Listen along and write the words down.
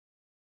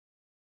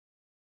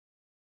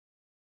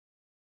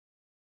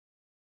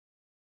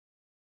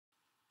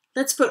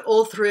Let's put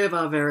all three of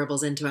our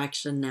variables into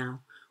action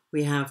now.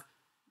 We have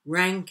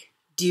rank,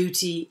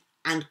 duty,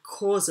 and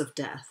cause of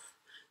death.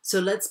 So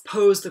let's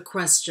pose the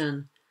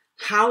question,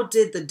 how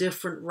did the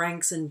different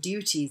ranks and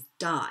duties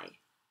die?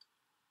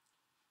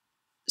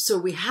 So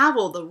we have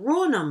all the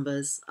raw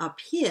numbers up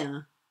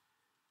here,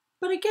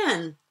 but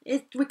again,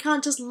 we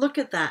can't just look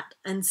at that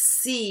and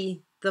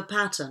see the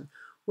pattern.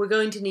 We're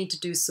going to need to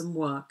do some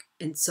work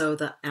and so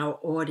that our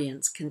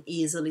audience can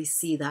easily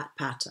see that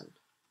pattern.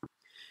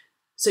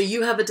 So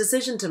you have a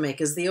decision to make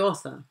as the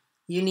author.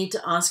 You need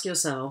to ask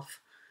yourself,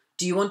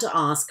 do you want to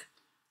ask,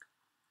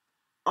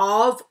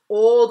 of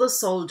all the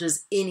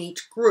soldiers in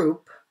each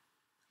group,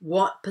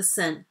 what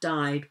percent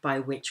died by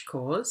which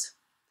cause?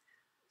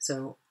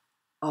 So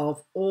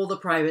of all the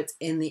privates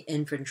in the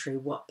infantry,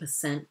 what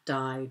percent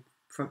died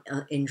from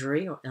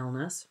injury or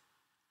illness?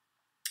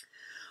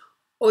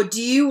 Or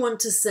do you want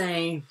to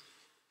say,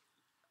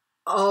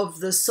 of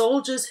the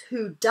soldiers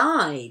who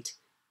died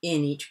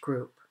in each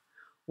group,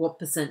 what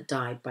percent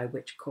died by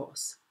which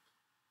cause?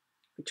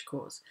 Which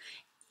cause?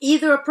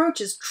 Either approach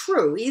is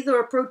true, either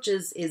approach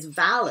is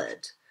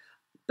valid,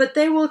 but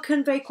they will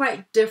convey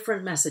quite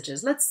different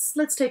messages.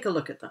 Let's take a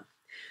look at them.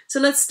 So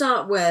let's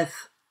start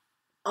with,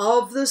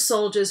 of the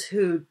soldiers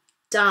who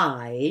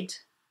died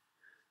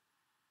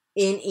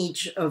in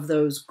each of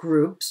those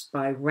groups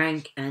by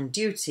rank and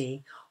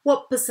duty,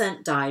 what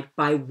percent died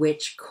by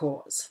which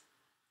cause?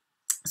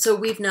 So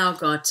we've now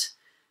got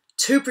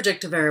two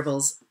predictor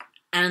variables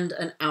and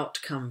an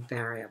outcome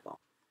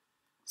variable.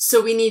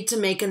 So we need to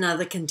make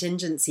another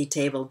contingency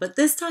table, but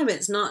this time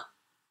it's not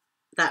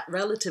that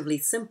relatively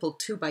simple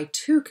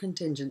 2x2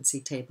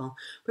 contingency table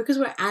because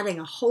we're adding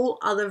a whole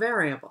other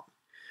variable.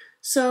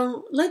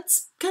 So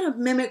let's kind of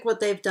mimic what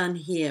they've done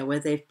here, where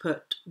they've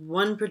put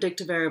one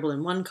predictor variable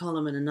in one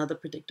column and another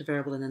predictor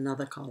variable in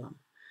another column.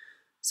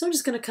 So I'm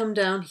just going to come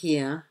down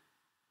here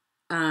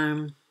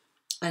and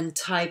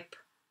type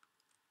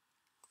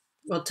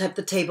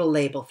the table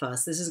label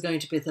first. This is going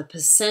to be the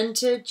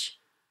percentage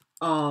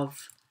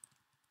of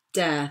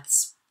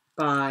deaths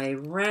by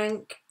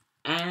rank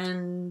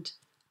and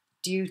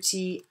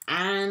duty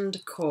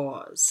and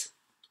cause.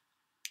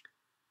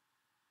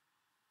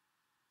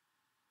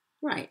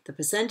 Right, the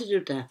percentage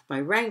of death by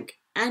rank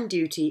and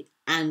duty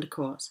and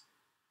cause.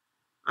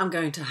 I'm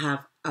going to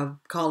have a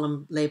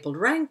column labeled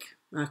rank,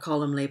 a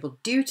column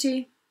labeled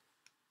duty.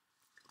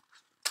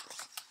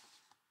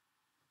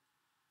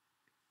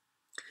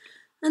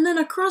 And then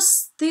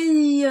across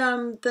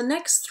the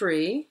next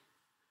three,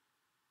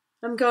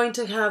 I'm going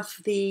to have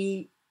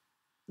the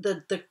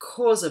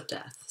cause of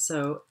death.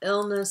 So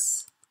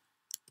illness,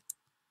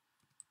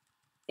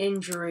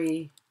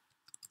 injury,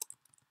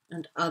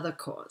 and other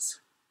cause.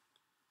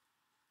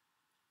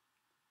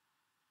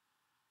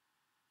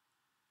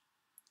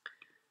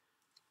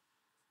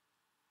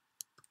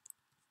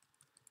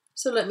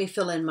 So let me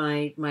fill in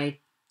my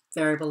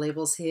variable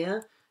labels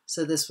here.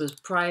 So this was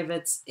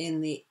privates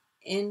in the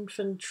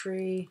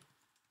infantry,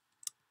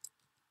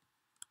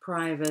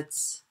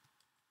 privates,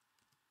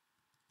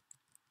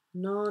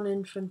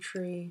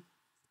 non-infantry,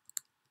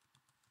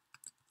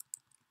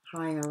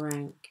 higher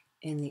rank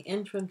in the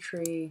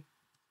infantry,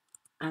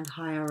 and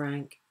higher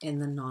rank in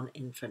the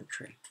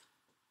non-infantry.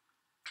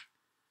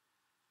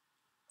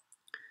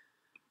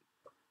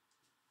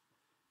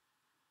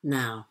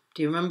 Now,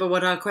 do you remember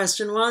what our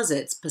question was?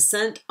 It's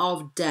percent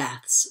of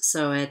deaths.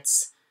 So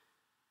it's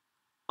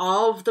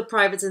of the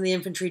privates in the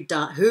infantry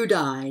who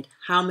died,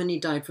 how many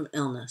died from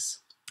illness?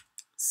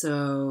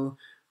 So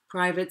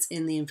privates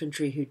in the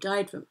infantry who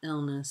died from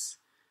illness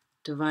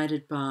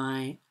divided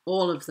by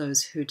all of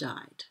those who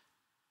died.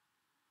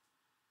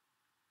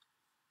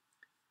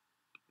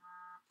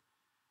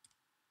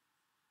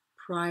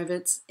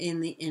 Privates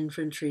in the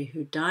infantry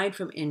who died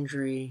from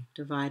injury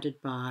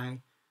divided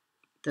by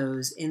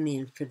those in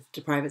the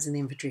privates in the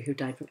infantry who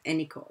died from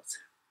any cause.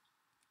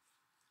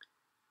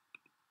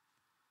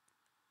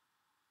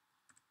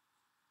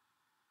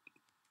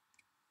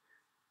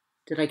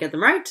 Did I get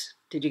them right?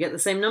 Did you get the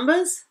same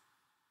numbers?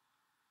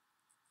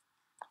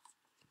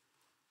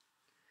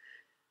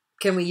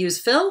 Can we use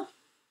fill?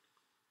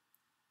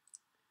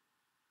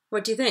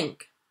 What do you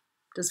think?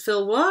 Does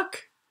fill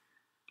work?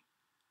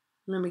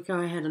 Let me go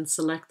ahead and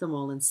select them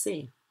all and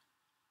see.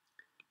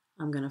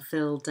 I'm going to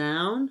fill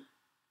down.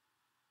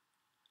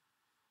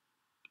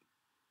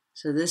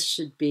 So this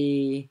should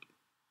be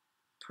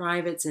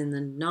privates in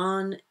the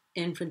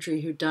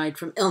non-infantry who died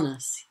from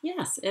illness.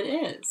 Yes, it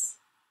is.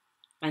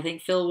 I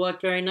think fill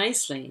worked very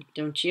nicely,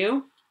 don't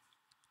you?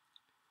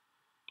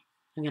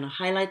 I'm going to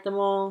highlight them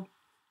all.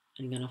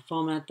 I'm going to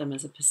format them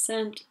as a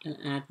percent and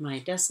add my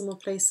decimal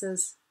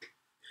places.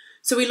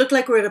 So we look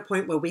like we're at a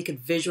point where we could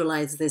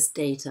visualize this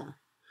data.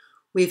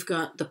 We've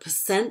got the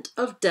percent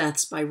of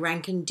deaths by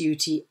rank and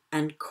duty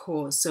and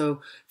cause.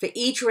 So for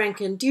each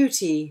rank and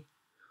duty,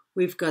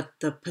 we've got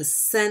the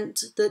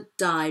percent that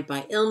died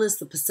by illness,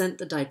 the percent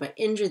that died by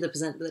injury, the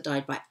percent that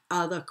died by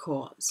other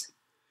cause.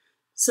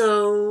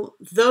 So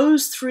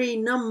those three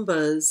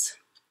numbers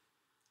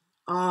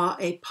are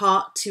a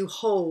part to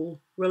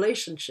whole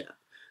relationship.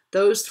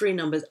 those three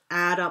numbers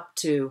add up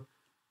to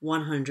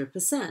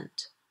 100%.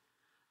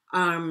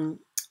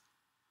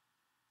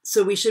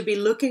 So we should be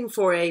looking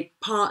for a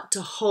part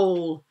to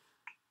whole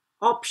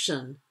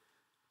option.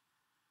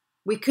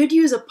 We could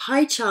use a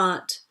pie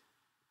chart,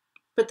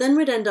 but then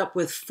we'd end up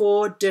with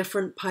 4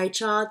 different pie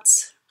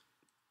charts.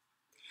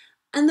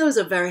 And those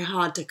are very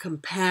hard to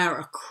compare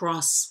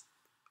across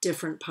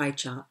different pie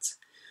charts.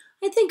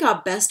 I think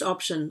our best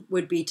option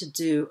would be to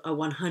do a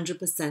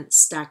 100%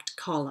 stacked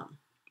column.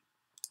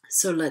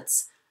 So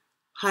let's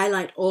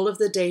highlight all of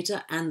the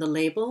data and the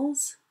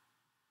labels.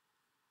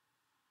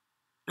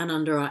 And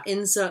under our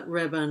insert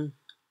ribbon,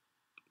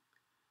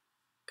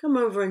 come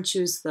over and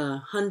choose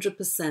the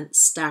 100%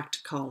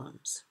 stacked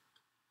columns.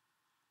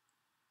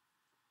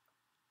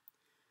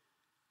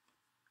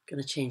 I'm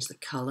going to change the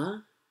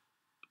color.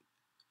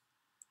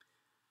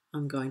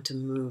 I'm going to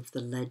move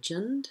the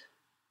legend.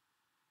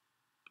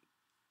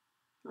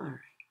 All right.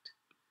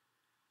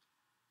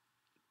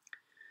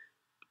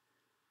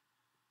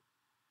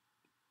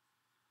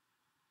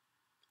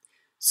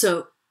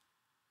 So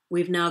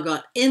we've now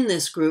got in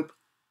this group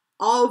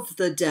of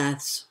the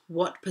deaths,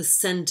 what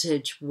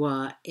percentage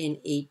were in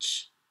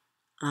each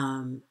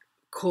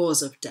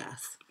cause of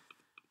death.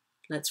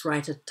 Let's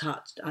write a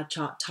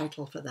chart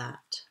title for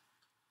that.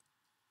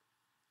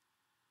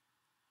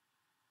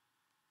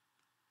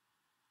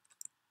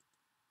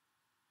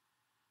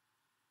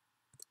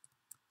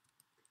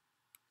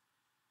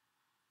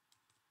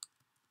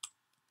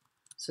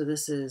 So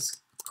this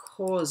is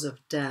cause of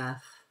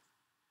death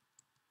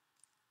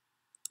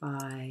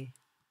by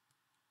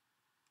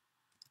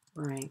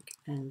rank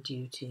and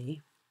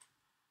duty.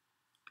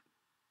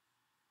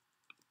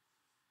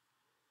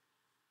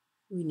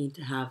 We need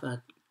to have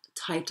a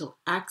title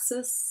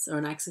axis or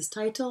an axis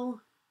title.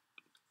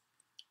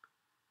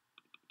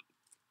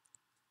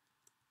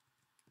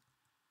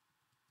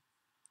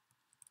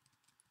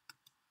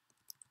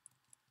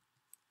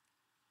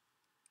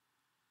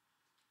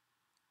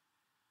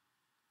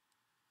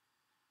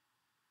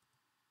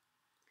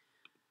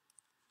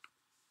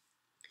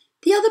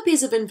 The other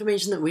piece of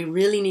information that we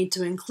really need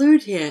to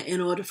include here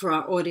in order for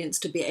our audience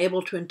to be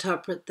able to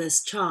interpret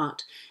this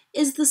chart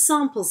is the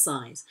sample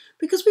size.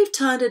 Because we've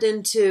turned it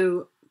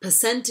into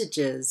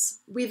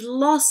percentages, we've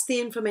lost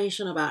the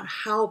information about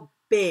how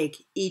big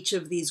each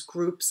of these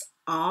groups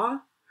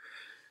are.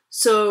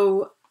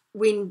 So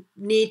we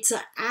need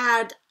to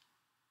add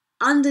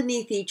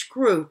underneath each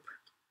group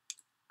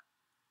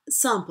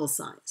sample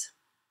size.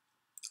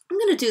 I'm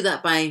going to do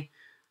that by,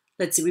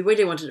 let's see, we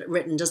really wanted it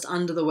written just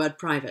under the word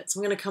private. So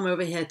I'm going to come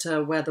over here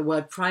to where the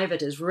word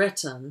private is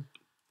written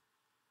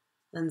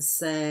and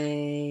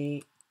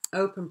say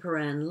open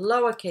paren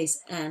lowercase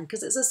n,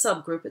 because it's a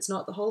subgroup, it's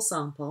not the whole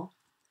sample.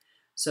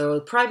 So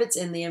the privates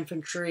in the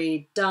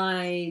infantry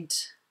died.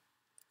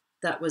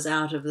 That was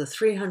out of the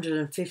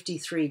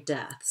 353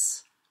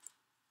 deaths.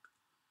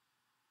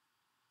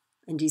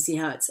 And do you see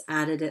how it's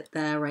added it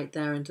there, right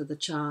there into the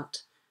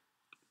chart?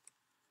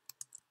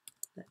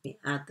 Let me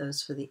add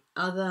those for the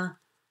other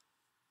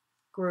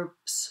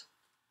groups.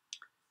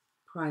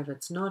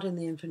 Privates not in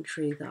the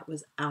infantry, that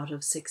was out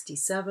of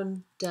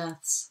 67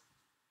 deaths.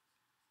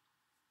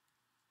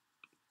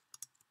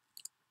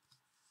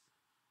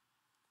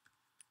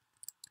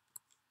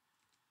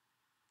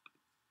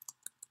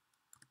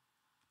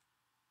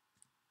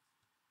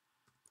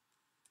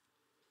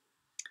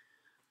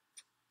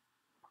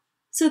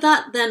 So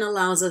that then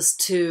allows us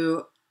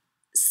to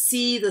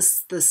see the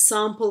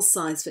sample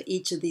size for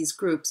each of these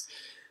groups.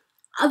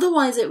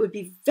 Otherwise, it would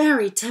be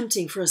very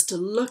tempting for us to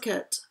look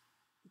at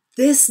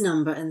this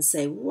number and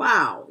say,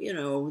 wow, you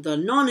know, the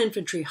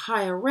non-infantry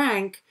higher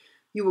rank,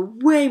 you were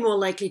way more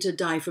likely to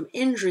die from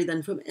injury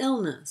than from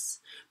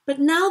illness. But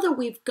now that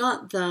we've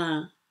got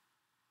that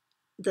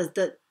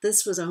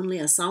this was only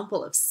a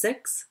sample of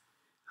 6,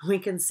 we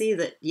can see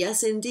that,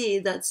 yes,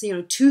 indeed, that's, you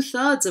know,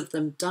 2/3 of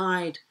them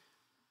died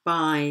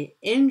by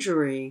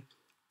injury,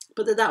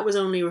 but that was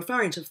only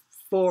referring to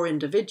 4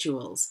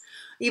 individuals.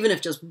 Even if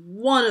just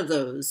one of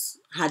those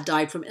had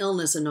died from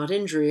illness and not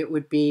injury, it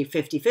would be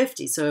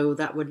 50-50. So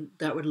that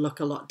would look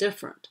a lot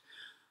different.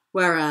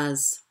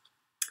 Whereas,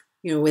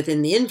 you know,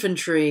 within the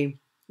infantry,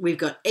 we've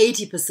got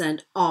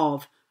 80%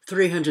 of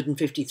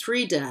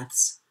 353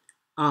 deaths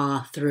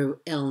are through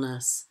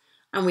illness.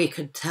 And we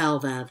could tell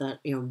there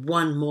that, you know,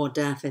 one more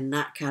death in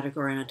that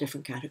category and a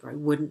different category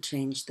wouldn't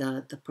change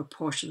the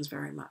proportions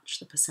very much,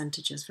 the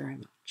percentages very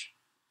much.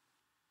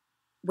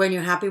 When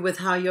you're happy with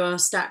how your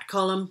stacked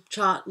column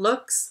chart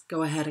looks,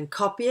 go ahead and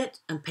copy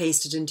it and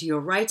paste it into your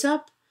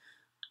write-up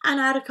and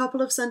add a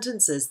couple of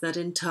sentences that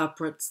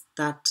interprets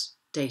that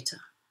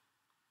data.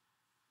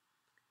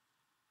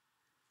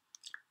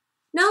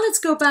 Now let's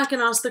go back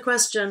and ask the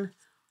question,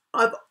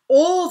 of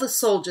all the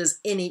soldiers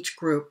in each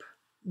group,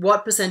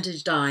 what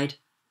percentage died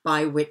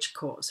by which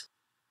cause?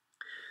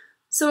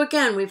 So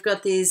again, we've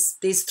got these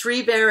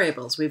 3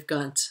 variables. We've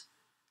got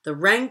the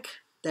rank,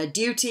 their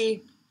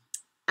duty,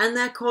 and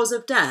their cause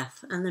of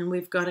death. And then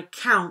we've got a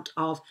count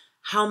of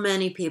how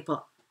many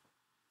people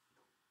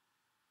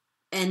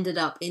ended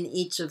up in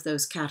each of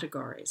those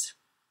categories.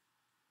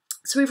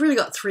 So we've really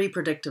got three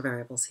predictor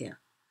variables here.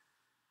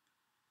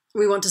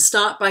 We want to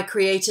start by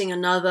creating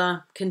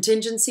another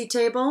contingency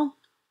table.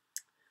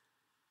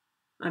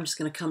 I'm just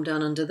going to come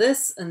down under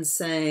this and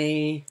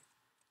say,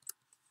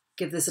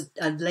 give this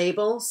a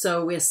label.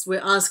 So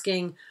we're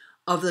asking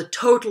of the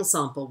total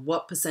sample,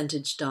 what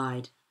percentage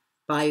died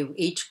by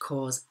each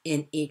cause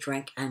in each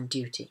rank and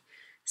duty.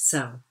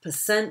 So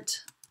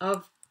percent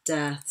of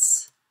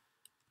deaths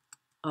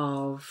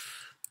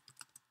of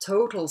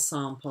total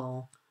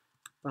sample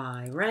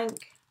by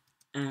rank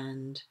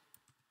and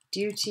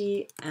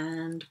duty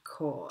and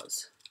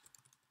cause.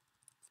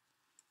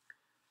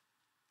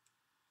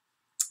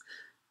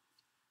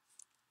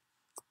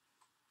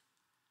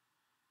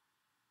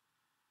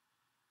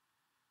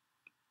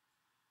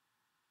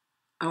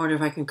 I wonder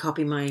if I can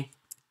copy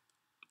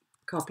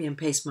and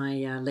paste my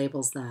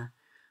labels there.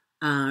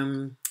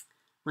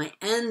 My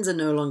ends are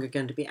no longer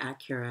going to be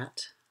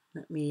accurate.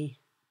 Let me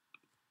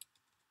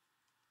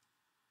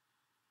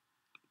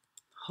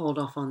hold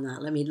off on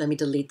that. Let me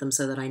delete them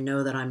so that I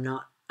know that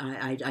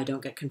I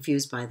don't get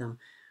confused by them.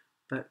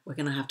 But we're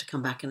going to have to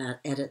come back and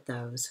edit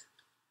those.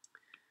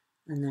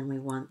 And then we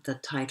want the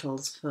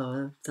titles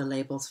for the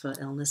labels for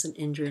illness and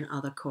injury and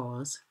other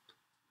cause.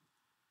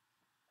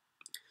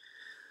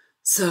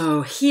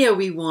 So here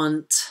we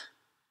want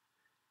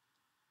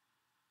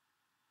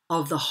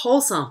of the whole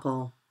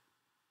sample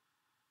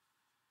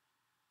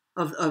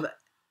of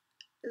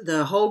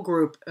the whole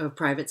group of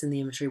privates in the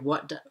inventory,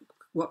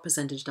 what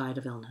percentage died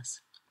of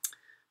illness.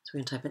 So we're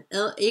going to type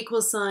an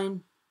equals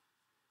sign,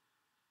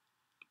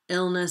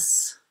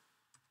 illness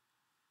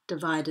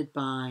divided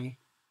by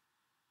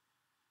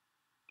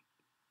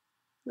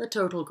the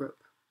total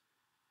group.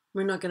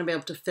 We're not going to be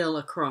able to fill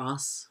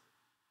across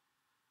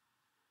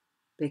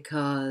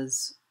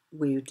because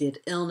we did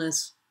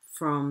illness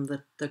from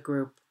the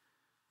group.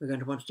 We're going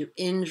to want to do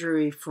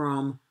injury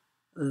from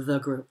the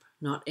group,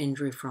 not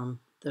injury from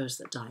those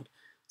that died.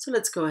 So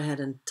let's go ahead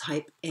and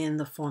type in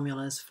the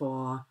formulas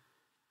for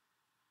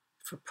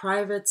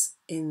privates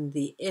in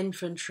the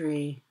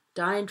infantry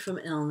died from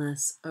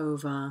illness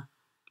over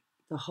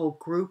the whole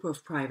group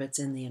of privates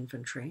in the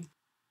infantry.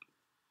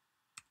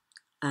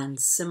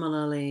 And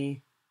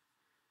similarly,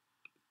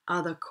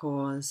 other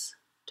cause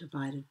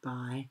divided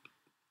by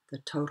the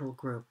total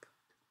group.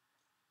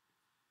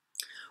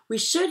 We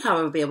should,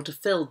 however, be able to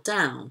fill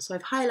down. So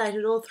I've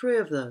highlighted all three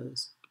of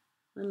those.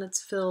 And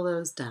let's fill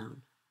those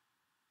down.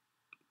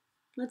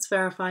 Let's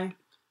verify.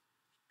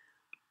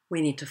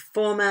 We need to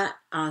format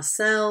our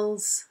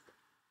cells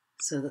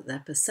so that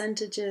they're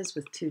percentages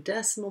with 2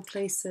 decimal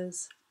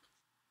places.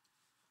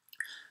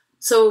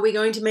 So are we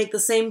going to make the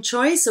same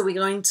choice? Are we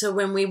going to,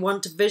 when we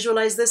want to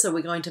visualize this, are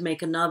we going to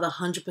make another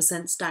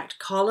 100% stacked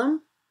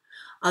column?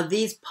 Are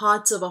these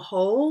parts of a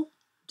whole?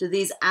 Do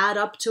these add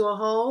up to a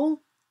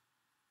whole?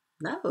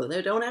 No,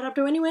 they don't add up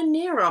to anywhere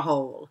near a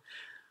whole.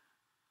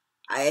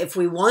 If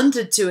we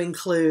wanted to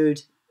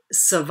include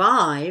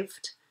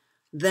survived,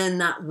 then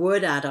that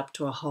would add up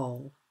to a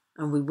whole,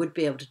 and we would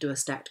be able to do a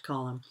stacked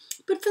column.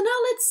 But for now,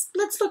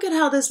 let's look at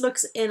how this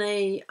looks in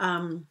a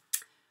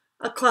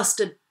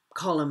clustered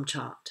column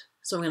chart.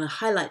 So I'm going to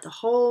highlight the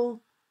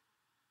whole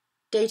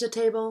data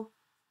table.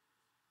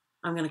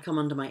 I'm going to come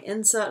under my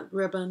insert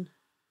ribbon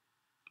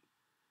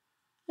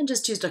and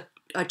just choose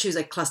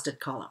a clustered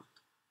column.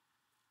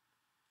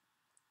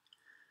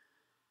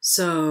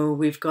 So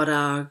we've got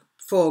our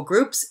 4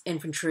 groups: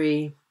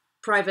 infantry,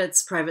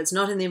 privates, privates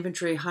not in the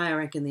infantry, higher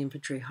rank in the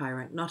infantry, higher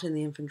rank not in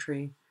the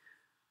infantry.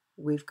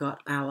 We've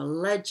got our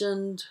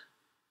legend.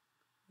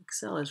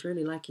 Excel is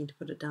really liking to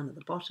put it down at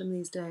the bottom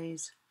these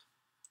days.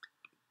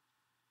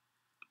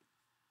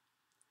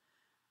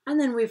 And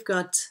then we've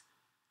got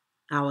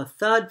our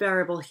third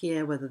variable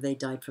here, whether they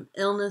died from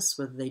illness,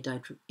 whether they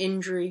died from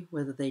injury,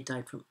 whether they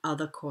died from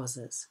other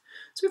causes.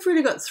 So we've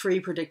really got 3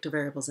 predictor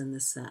variables in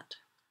this set.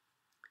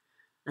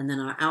 And then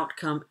our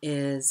outcome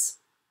is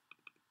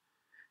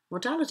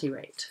mortality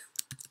rate.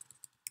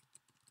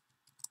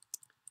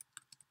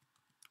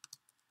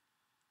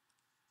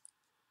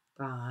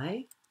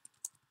 By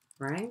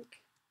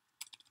rank,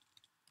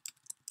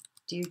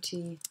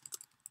 duty,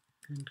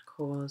 and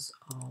cause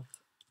of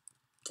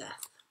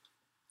death.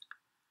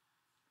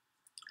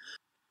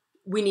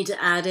 We need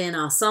to add in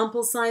our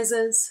sample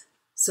sizes.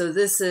 So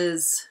this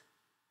is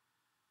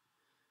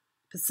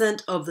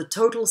percent of the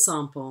total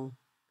sample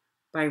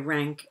by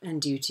rank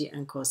and duty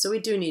and cause. So we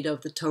do need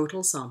of the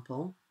total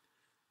sample.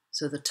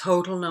 So the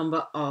total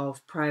number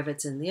of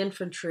privates in the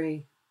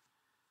infantry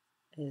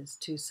is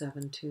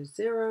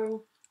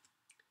 2720.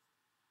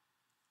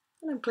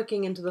 And I'm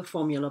clicking into the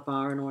formula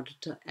bar in order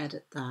to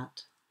edit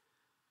that.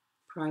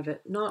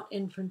 Private not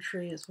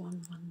infantry is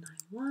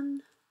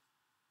 1191.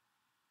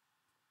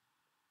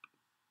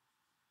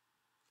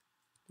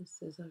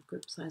 This is a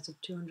group size of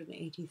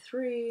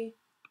 283.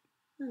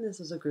 And this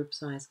is a group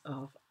size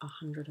of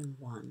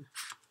 101.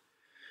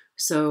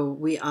 So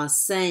we are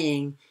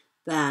saying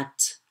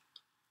that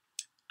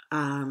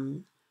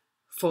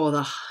for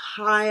the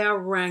higher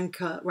rank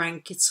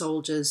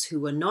soldiers who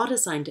were not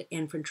assigned to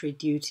infantry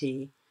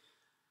duty,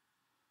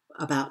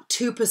 about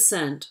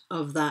 2%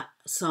 of that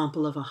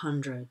sample of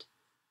 100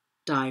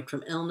 died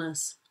from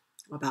illness.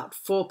 About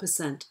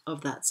 4%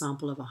 of that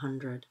sample of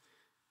 100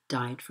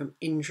 died from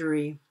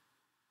injury.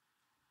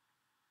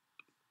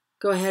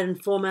 Go ahead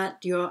and format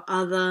your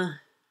other,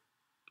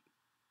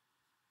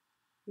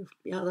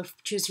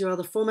 choose your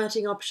other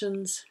formatting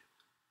options.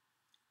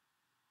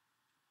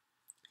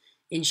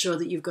 Ensure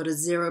that you've got a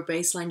zero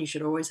baseline. You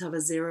should always have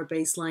a zero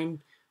baseline,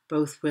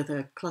 both with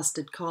a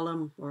clustered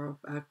column or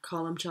a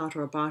column chart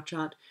or a bar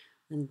chart,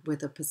 and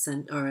with a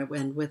percent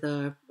and with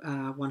a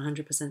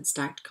 100%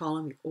 stacked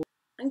column.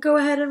 And go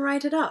ahead and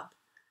write it up.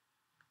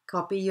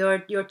 Copy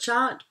your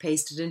chart,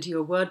 paste it into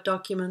your Word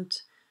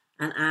document,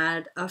 and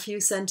add a few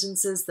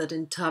sentences that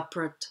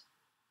interpret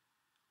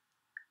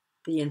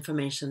the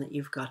information that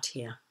you've got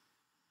here.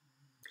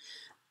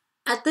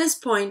 At this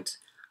point,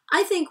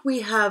 I think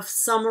we have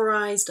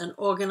summarized and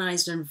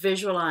organized and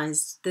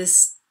visualized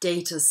this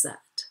data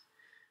set.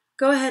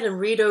 Go ahead and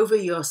read over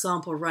your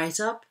sample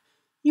write-up.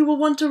 You will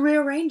want to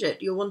rearrange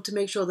it. You'll want to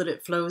make sure that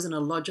it flows in a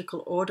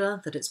logical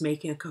order, that it's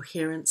making a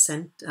coherent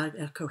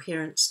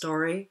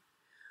story.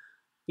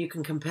 You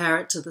can compare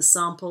it to the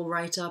sample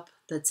write-up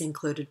that's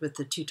included with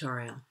the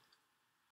tutorial.